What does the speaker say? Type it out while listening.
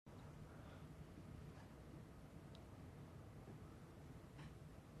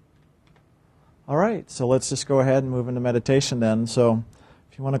All right, so let's just go ahead and move into meditation then. So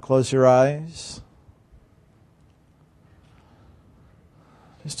if you want to close your eyes,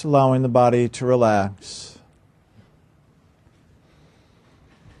 just allowing the body to relax.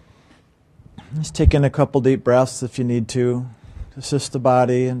 Just take in a couple deep breaths if you need to assist the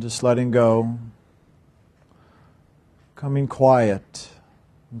body and just letting go. Becoming quiet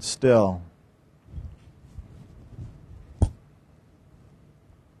and still.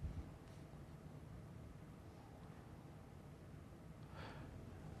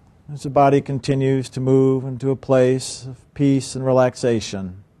 As the body continues to move into a place of peace and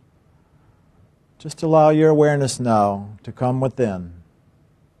relaxation, just allow your awareness now to come within.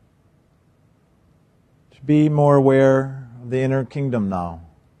 To be more aware of the inner kingdom now.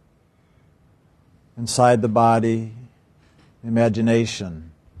 Inside the body, the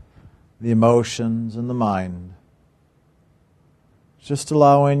imagination, the emotions, and the mind. Just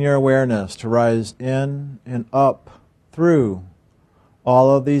allowing your awareness to rise in and up through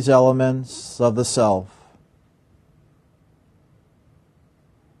all of these elements of the self.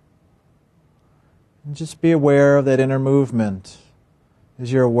 And just be aware of that inner movement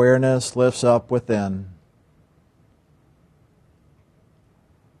as your awareness lifts up within.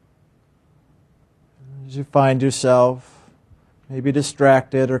 As you find yourself maybe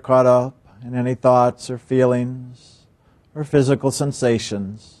distracted or caught up in any thoughts or feelings or physical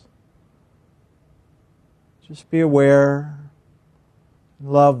sensations, just be aware.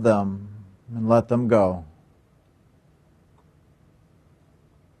 Love them and let them go.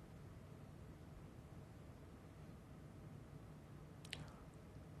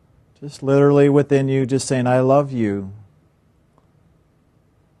 Just literally within you, just saying, I love you.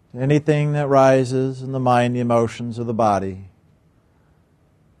 Anything that rises in the mind, the emotions, or the body.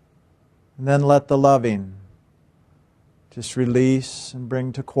 And then let the loving just release and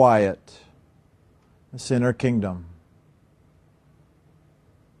bring to quiet this inner kingdom.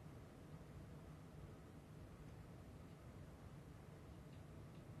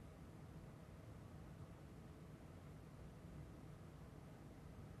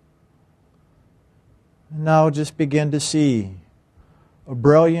 And now just begin to see a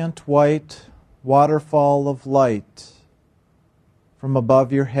brilliant white waterfall of light from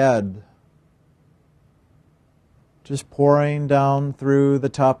above your head, just pouring down through the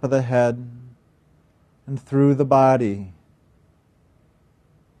top of the head and through the body.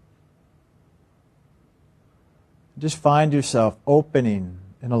 Just find yourself opening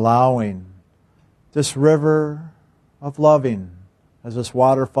and allowing this river of loving as this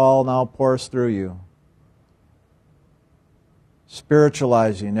waterfall now pours through you.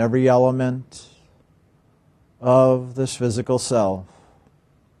 Spiritualizing every element of this physical self.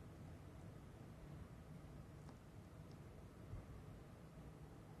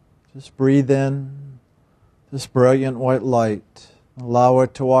 Just breathe in this brilliant white light. Allow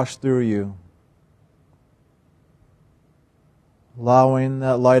it to wash through you. Allowing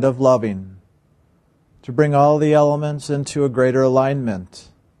that light of loving to bring all the elements into a greater alignment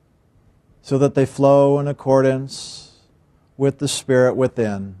so that they flow in accordance with the Spirit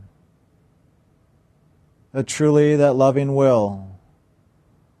within. That truly that loving will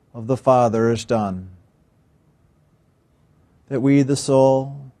of the Father is done. That we, the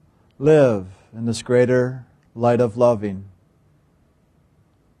soul, live in this greater light of loving.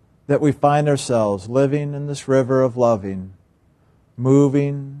 That we find ourselves living in this river of loving,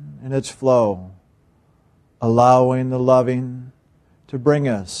 moving in its flow, allowing the loving to bring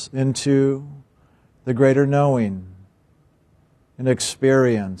us into the greater knowing and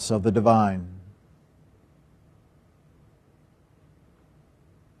experience of the divine.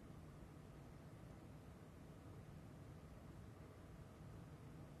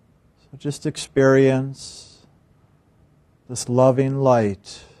 So just experience this loving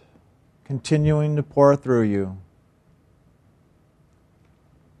light continuing to pour through you.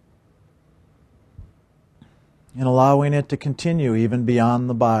 And allowing it to continue even beyond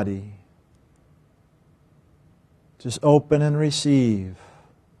the body. Just open and receive,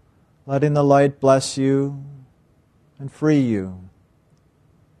 letting the light bless you and free you.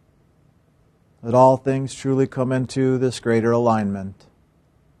 Let all things truly come into this greater alignment.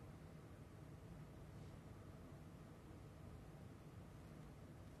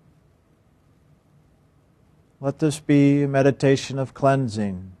 Let this be a meditation of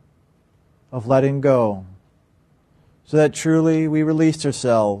cleansing, of letting go, so that truly we release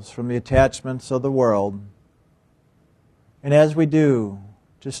ourselves from the attachments of the world. And as we do,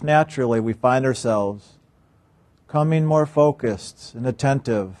 just naturally we find ourselves coming more focused and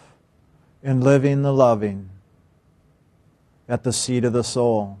attentive in living the loving at the seat of the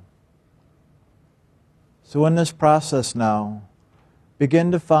soul. So in this process now, begin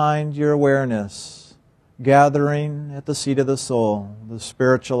to find your awareness gathering at the seat of the soul, the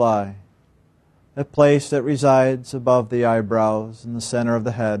spiritual eye, that place that resides above the eyebrows in the center of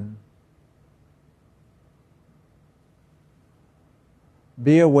the head.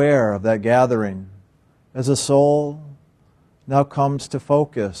 Be aware of that gathering as the soul now comes to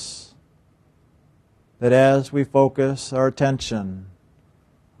focus. That as we focus our attention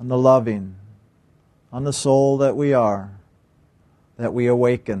on the loving, on the soul that we are, that we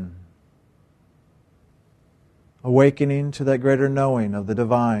awaken. Awakening to that greater knowing of the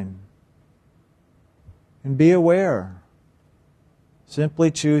divine. And be aware, simply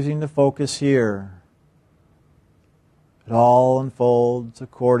choosing to focus here. It all unfolds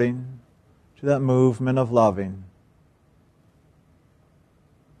according to that movement of loving.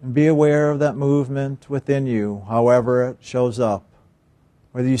 And be aware of that movement within you, however it shows up.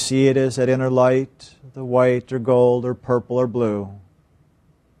 Whether you see it as that inner light, the white or gold or purple or blue.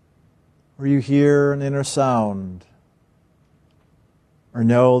 Or you hear an inner sound. Or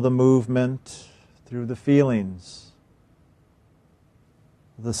know the movement through the feelings,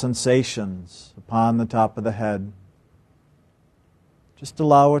 the sensations upon the top of the head. Just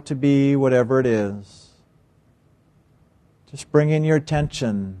allow it to be whatever it is. Just bring in your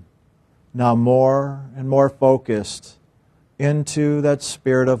attention, now more and more focused, into that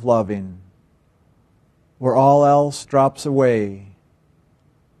spirit of loving, where all else drops away,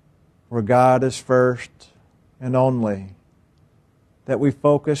 where God is first and only, that we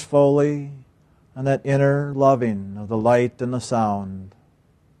focus fully on that inner loving of the light and the sound.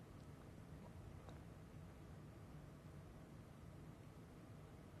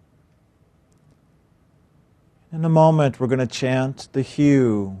 In a moment, we're going to chant the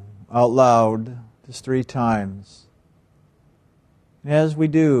hue out loud just 3 times. And as we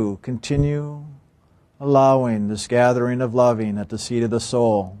do, continue allowing this gathering of loving at the seat of the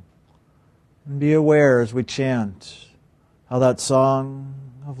soul. And be aware as we chant how that song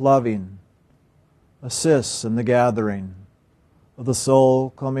of loving assists in the gathering of the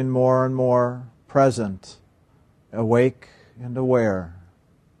soul coming more and more present, awake and aware.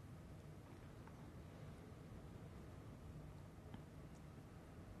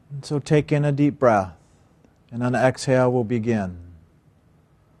 And so take in a deep breath, and on exhale we'll begin.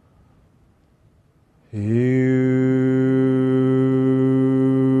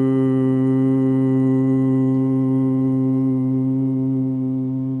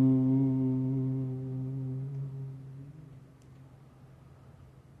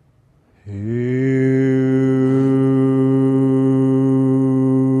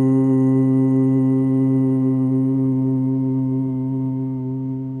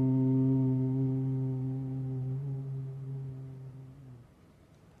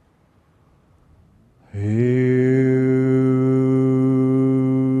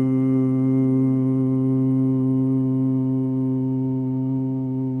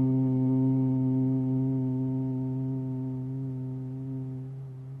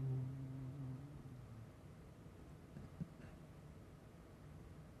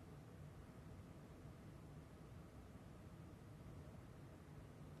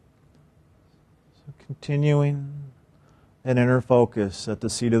 Continuing an inner focus at the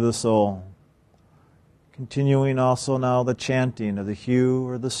seat of the soul. Continuing also now the chanting of the hue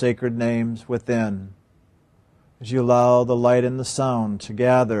or the sacred names within. As you allow the light and the sound to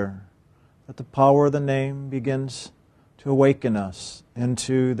gather, that the power of the name begins to awaken us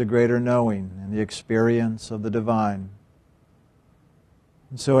into the greater knowing and the experience of the divine.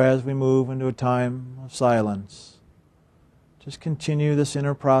 And so as we move into a time of silence, just continue this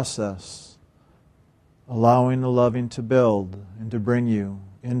inner process, allowing the loving to build and to bring you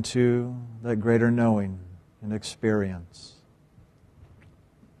into that greater knowing and experience.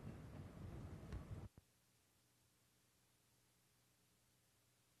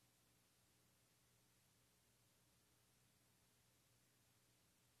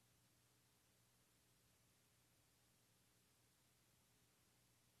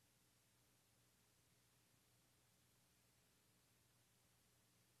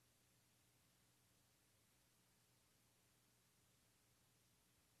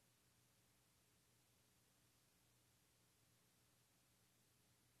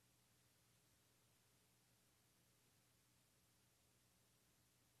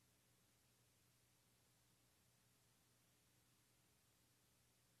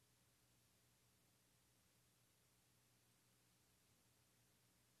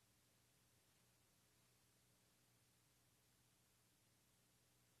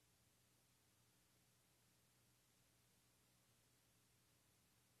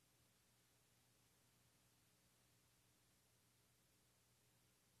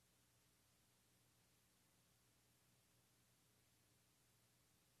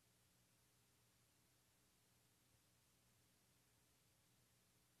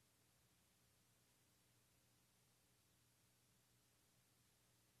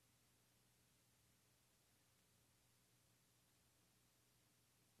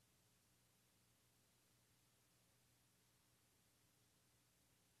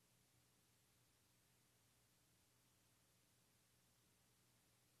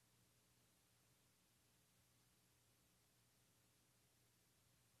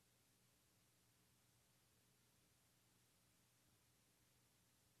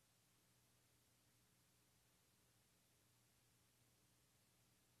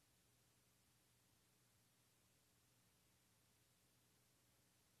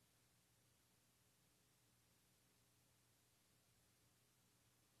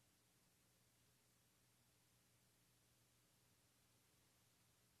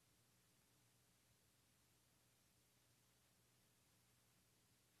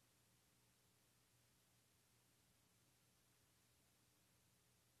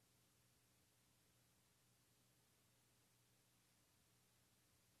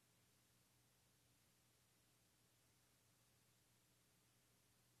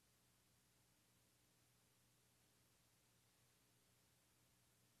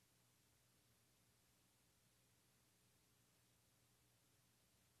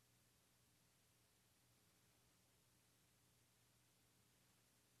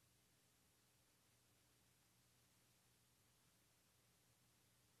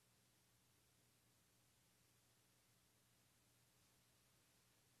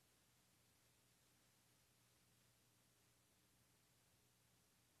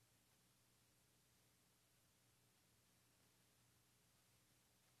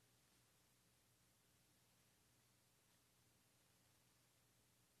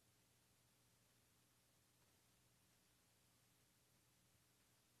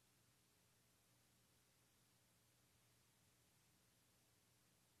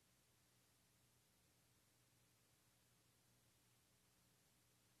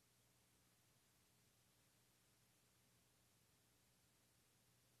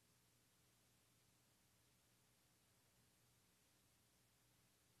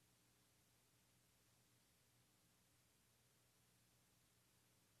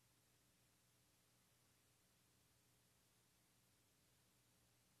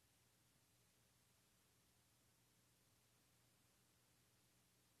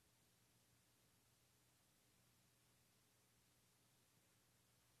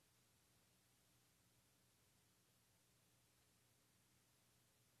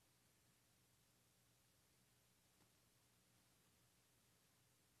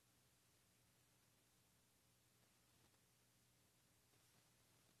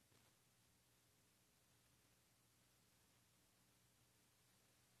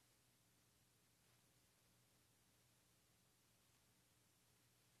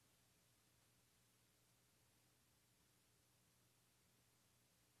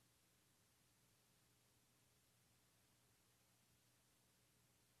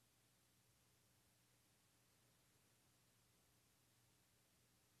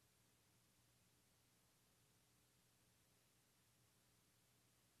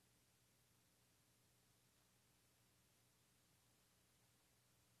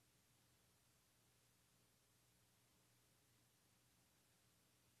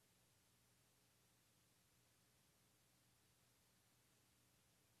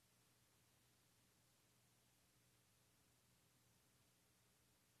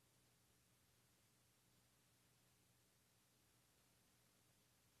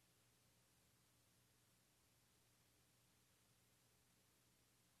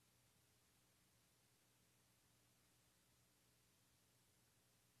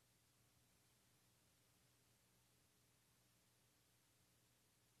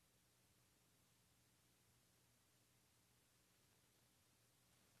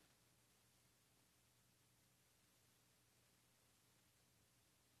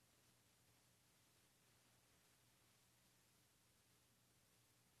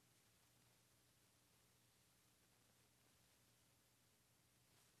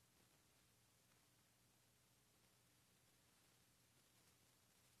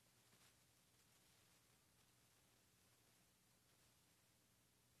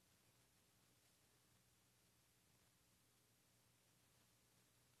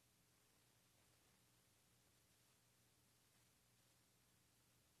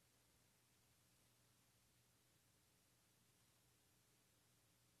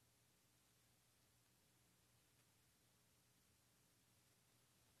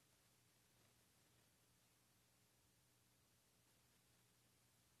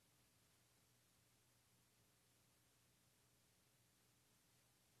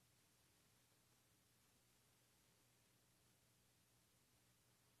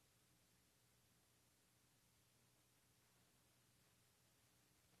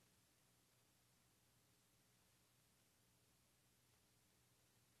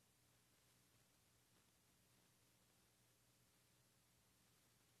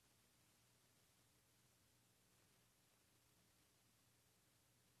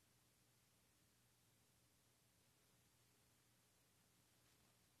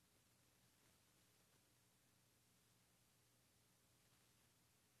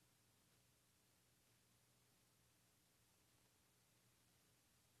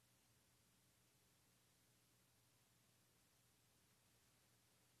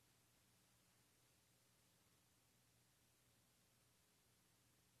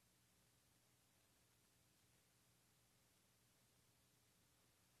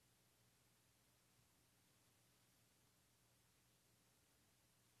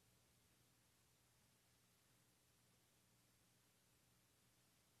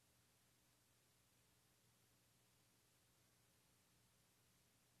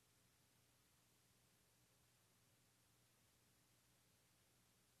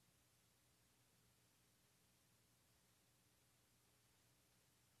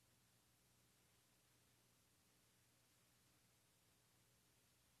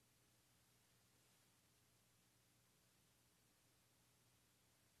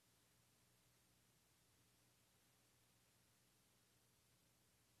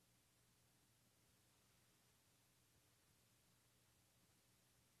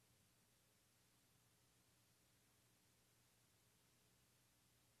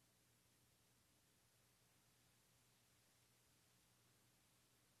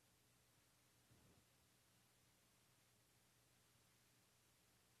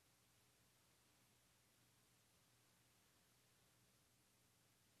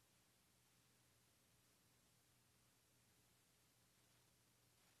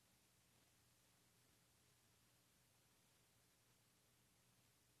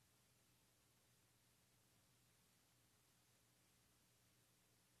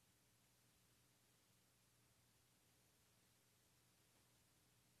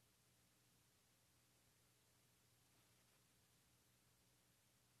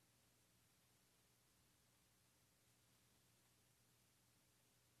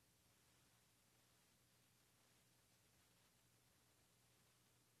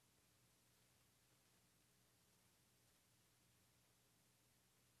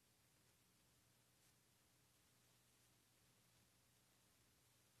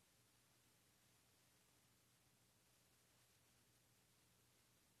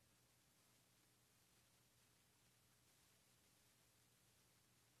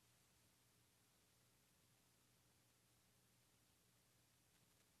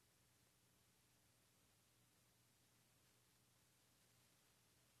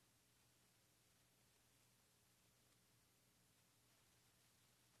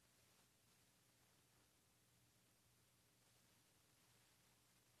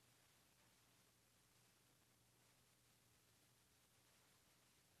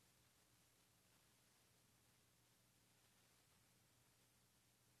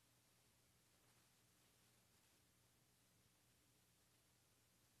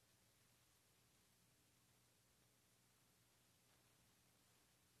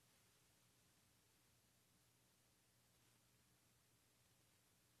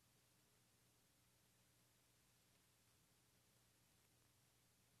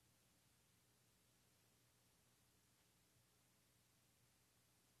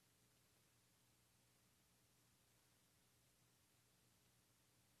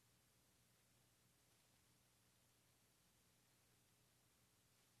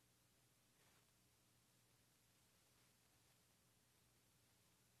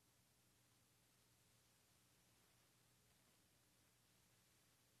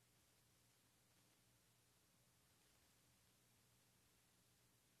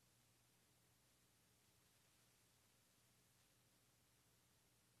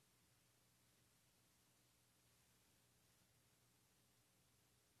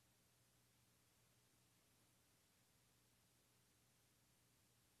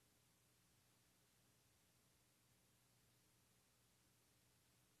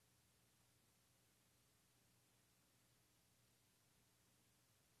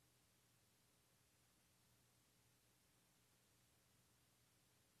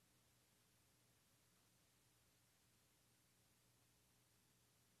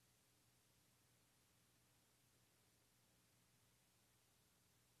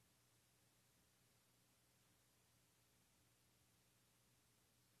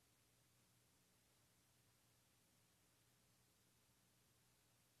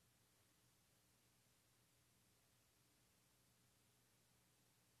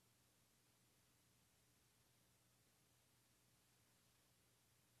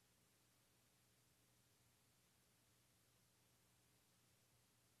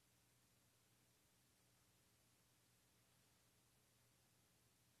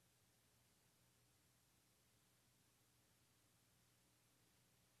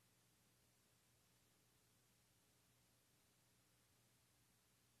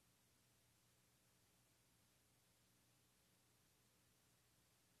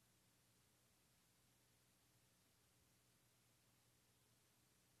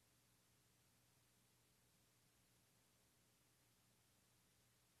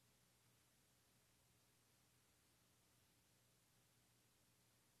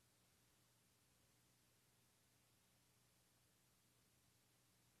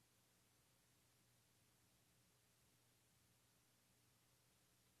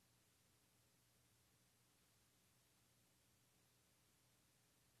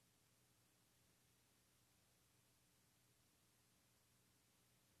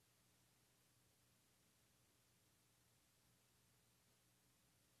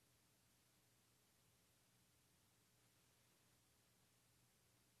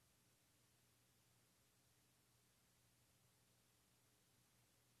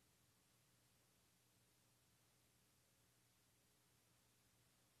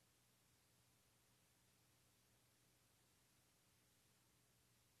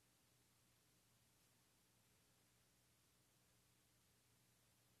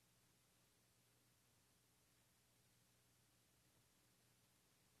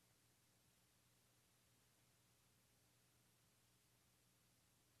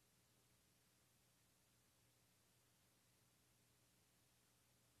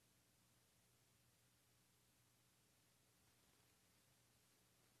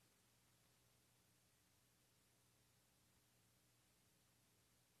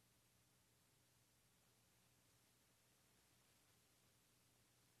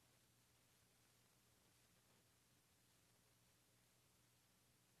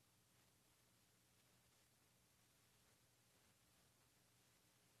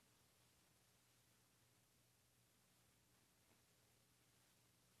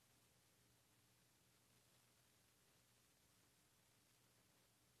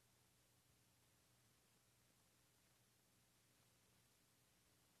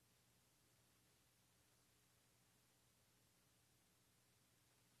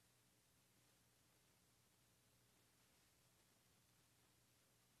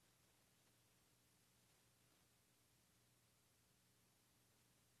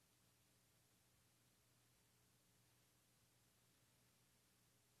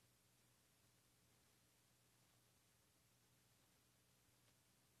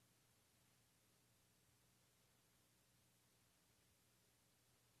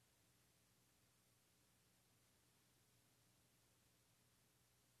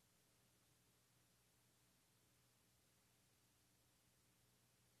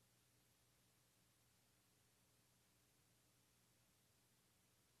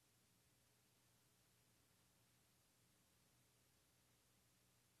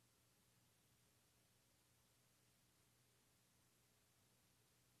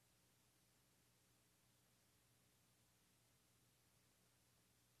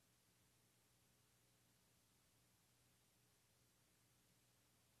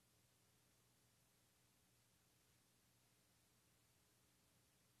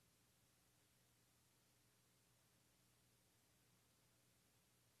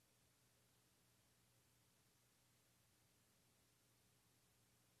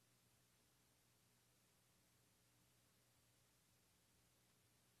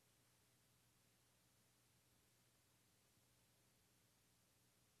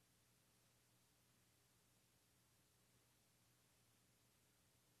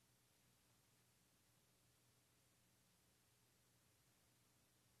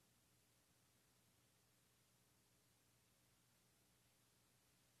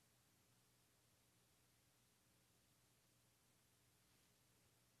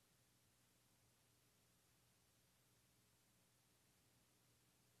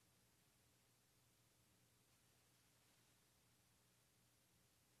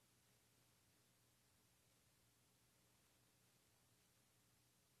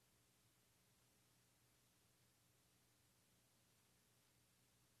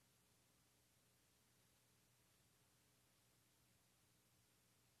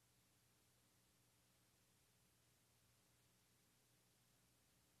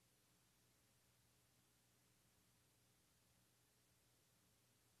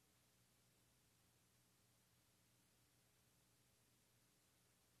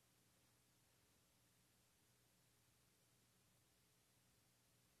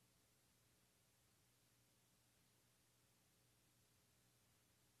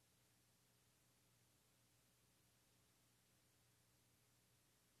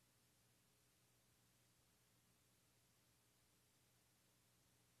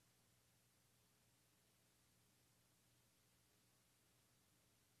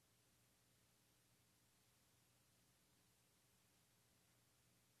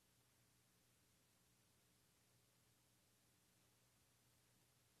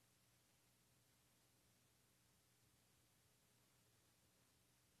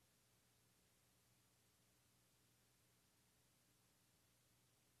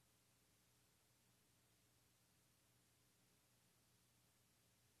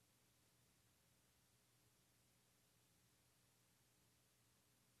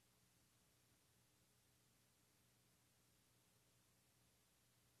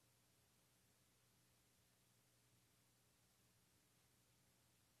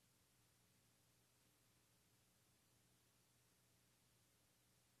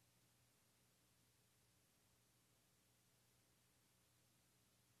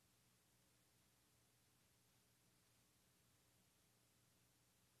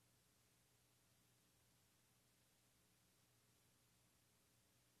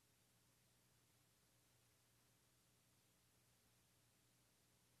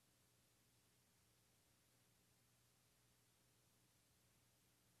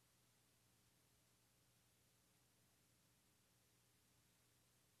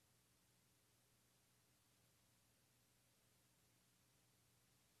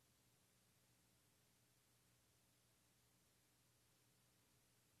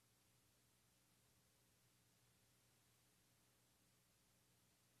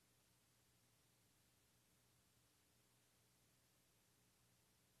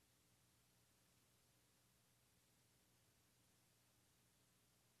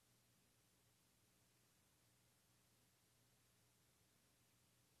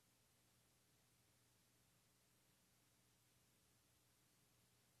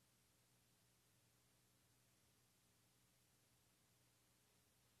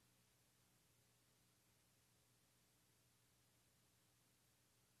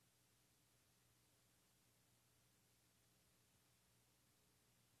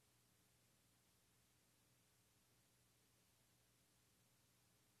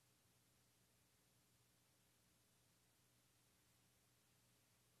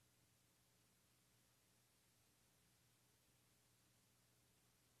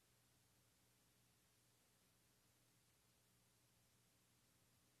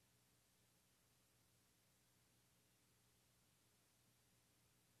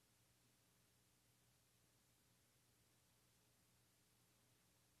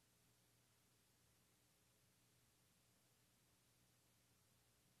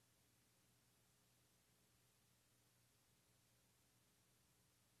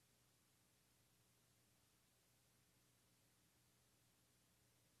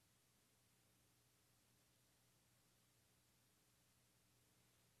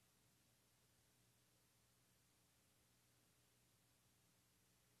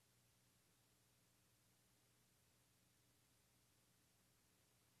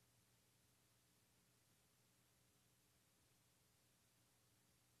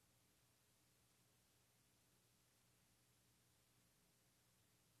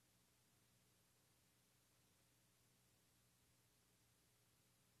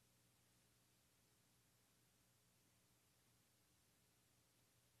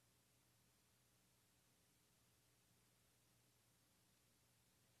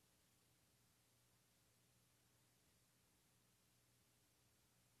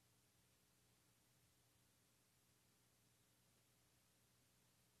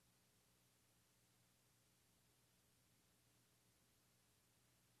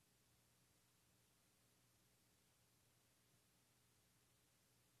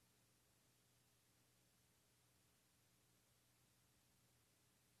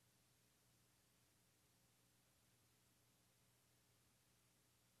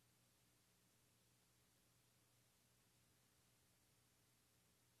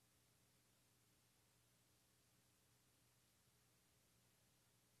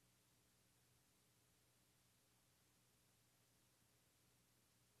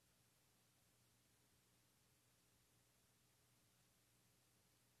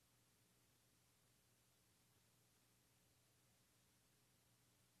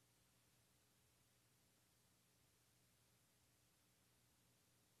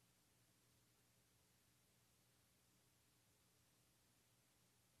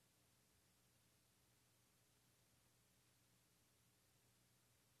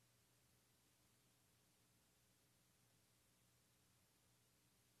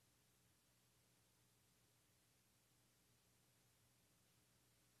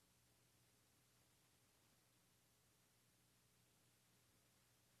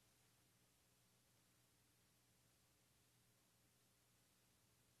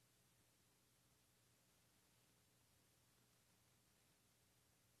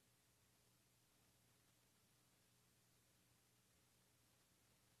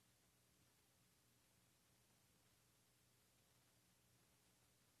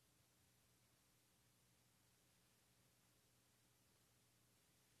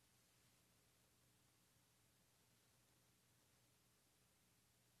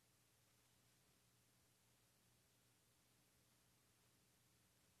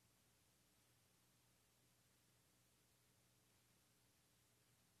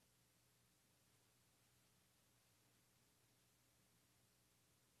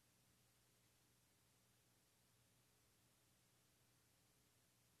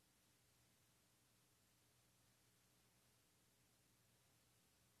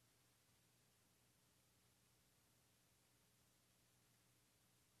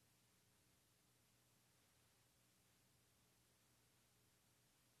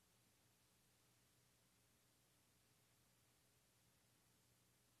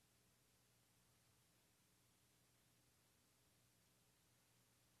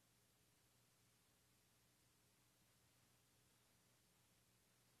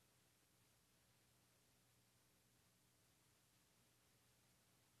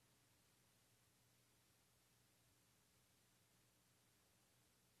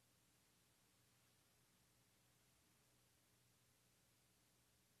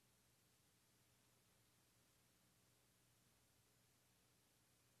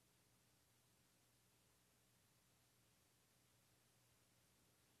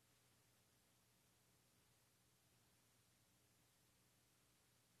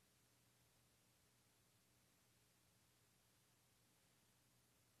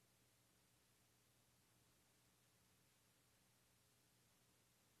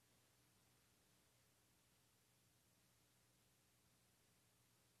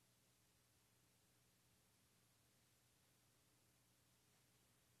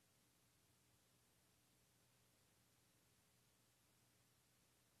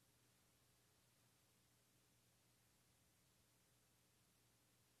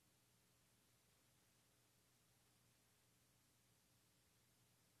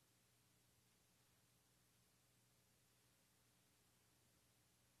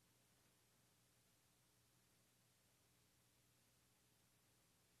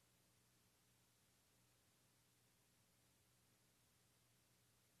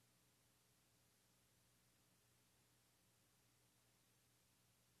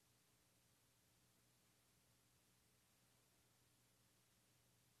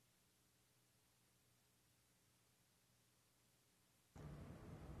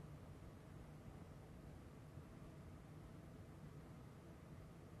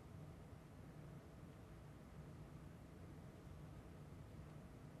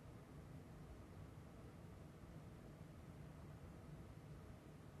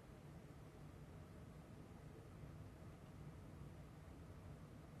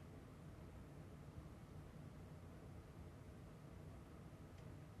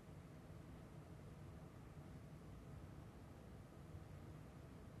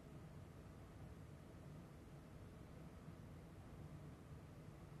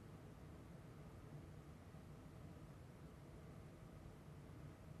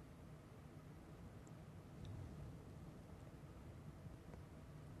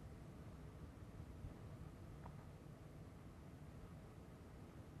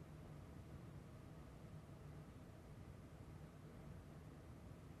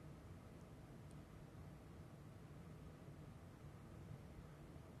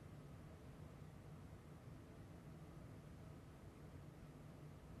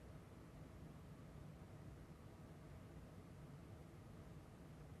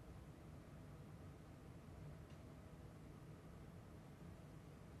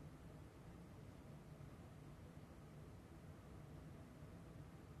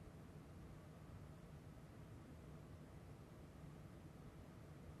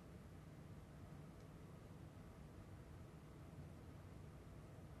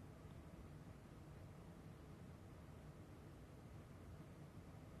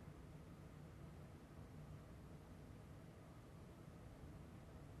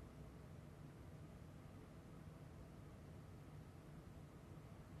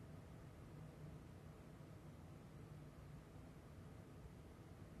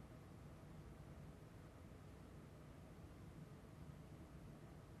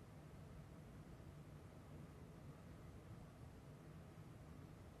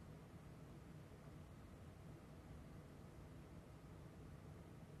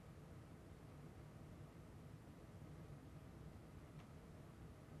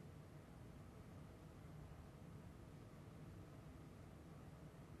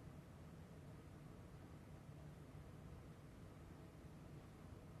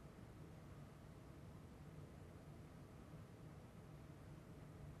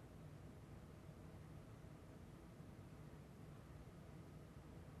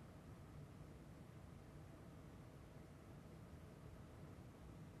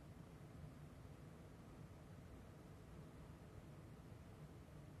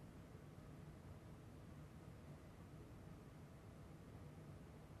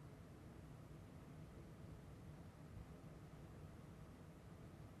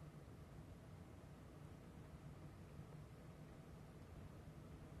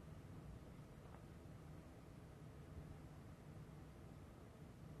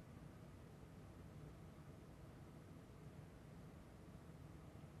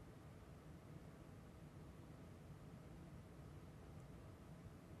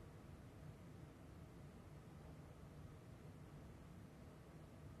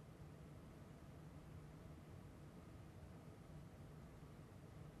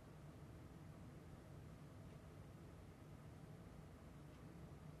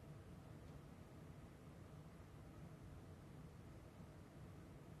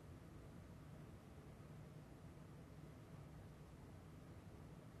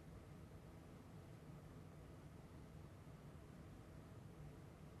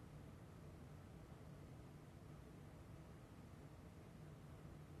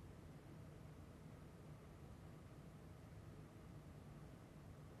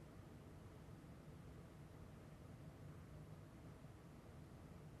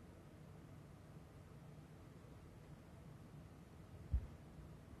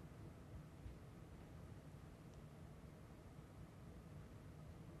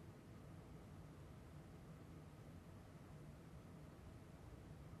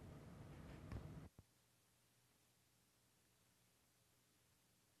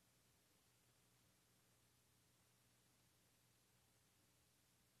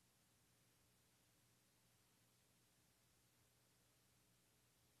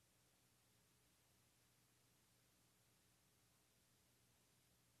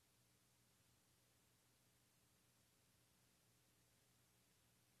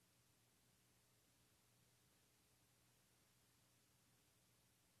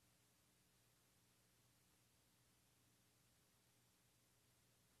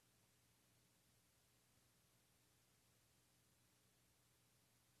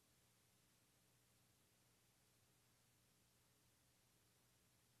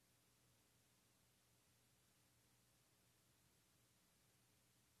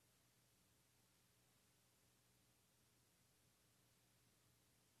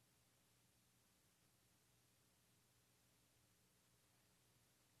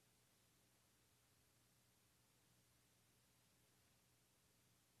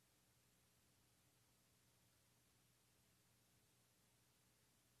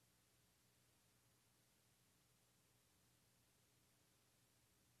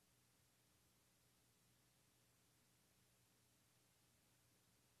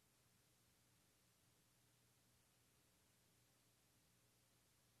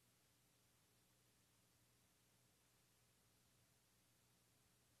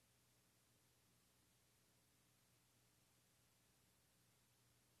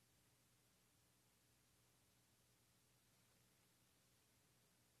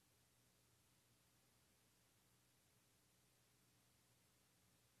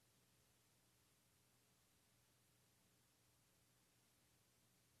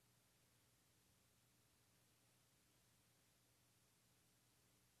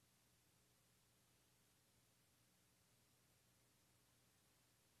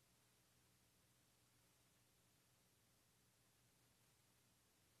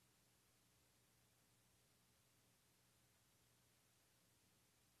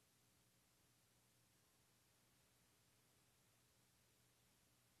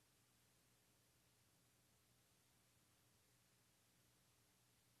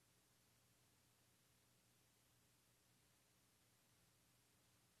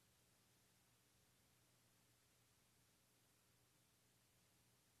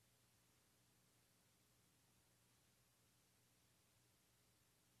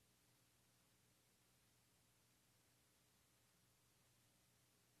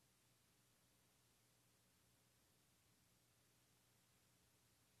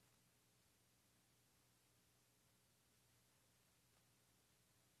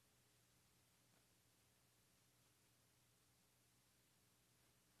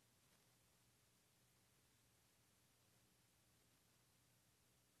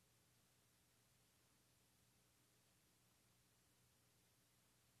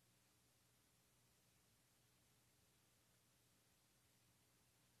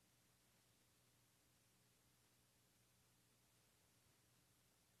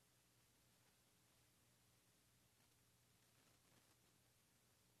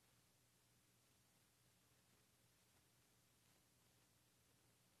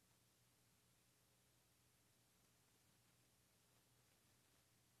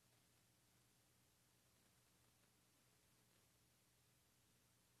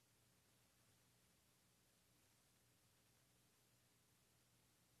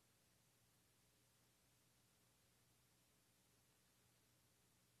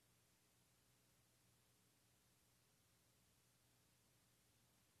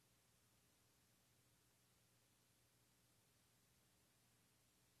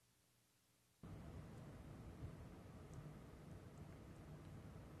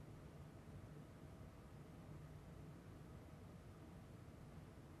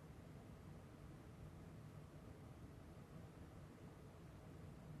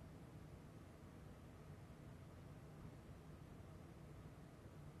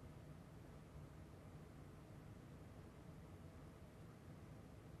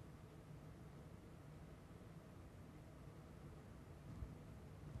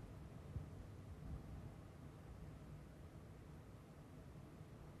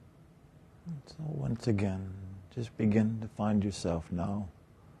 So once again, just begin to find yourself now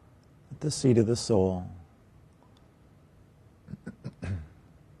at the seat of the soul,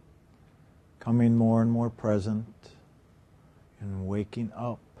 coming more and more present and waking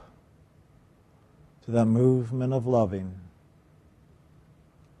up to that movement of loving.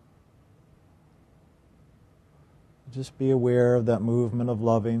 Just be aware of that movement of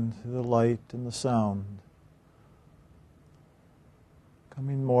loving through the light and the sound.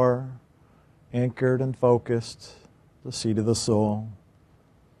 Coming more anchored and focused, the seat of the soul.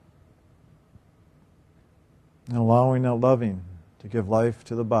 And allowing that loving to give life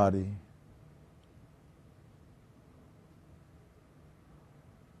to the body.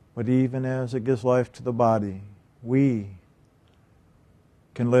 But even as it gives life to the body, we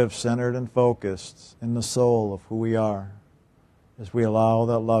can live centered and focused in the soul of who we are as we allow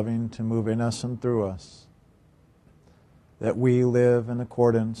that loving to move in us and through us. That we live in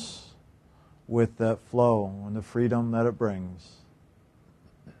accordance with that flow and the freedom that it brings.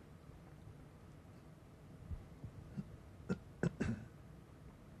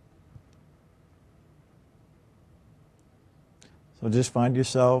 So just find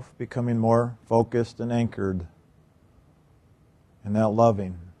yourself becoming more focused and anchored in that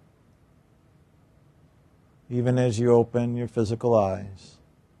loving. Even as you open your physical eyes,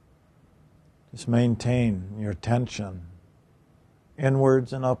 just maintain your attention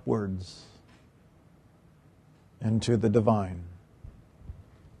inwards and upwards into the divine.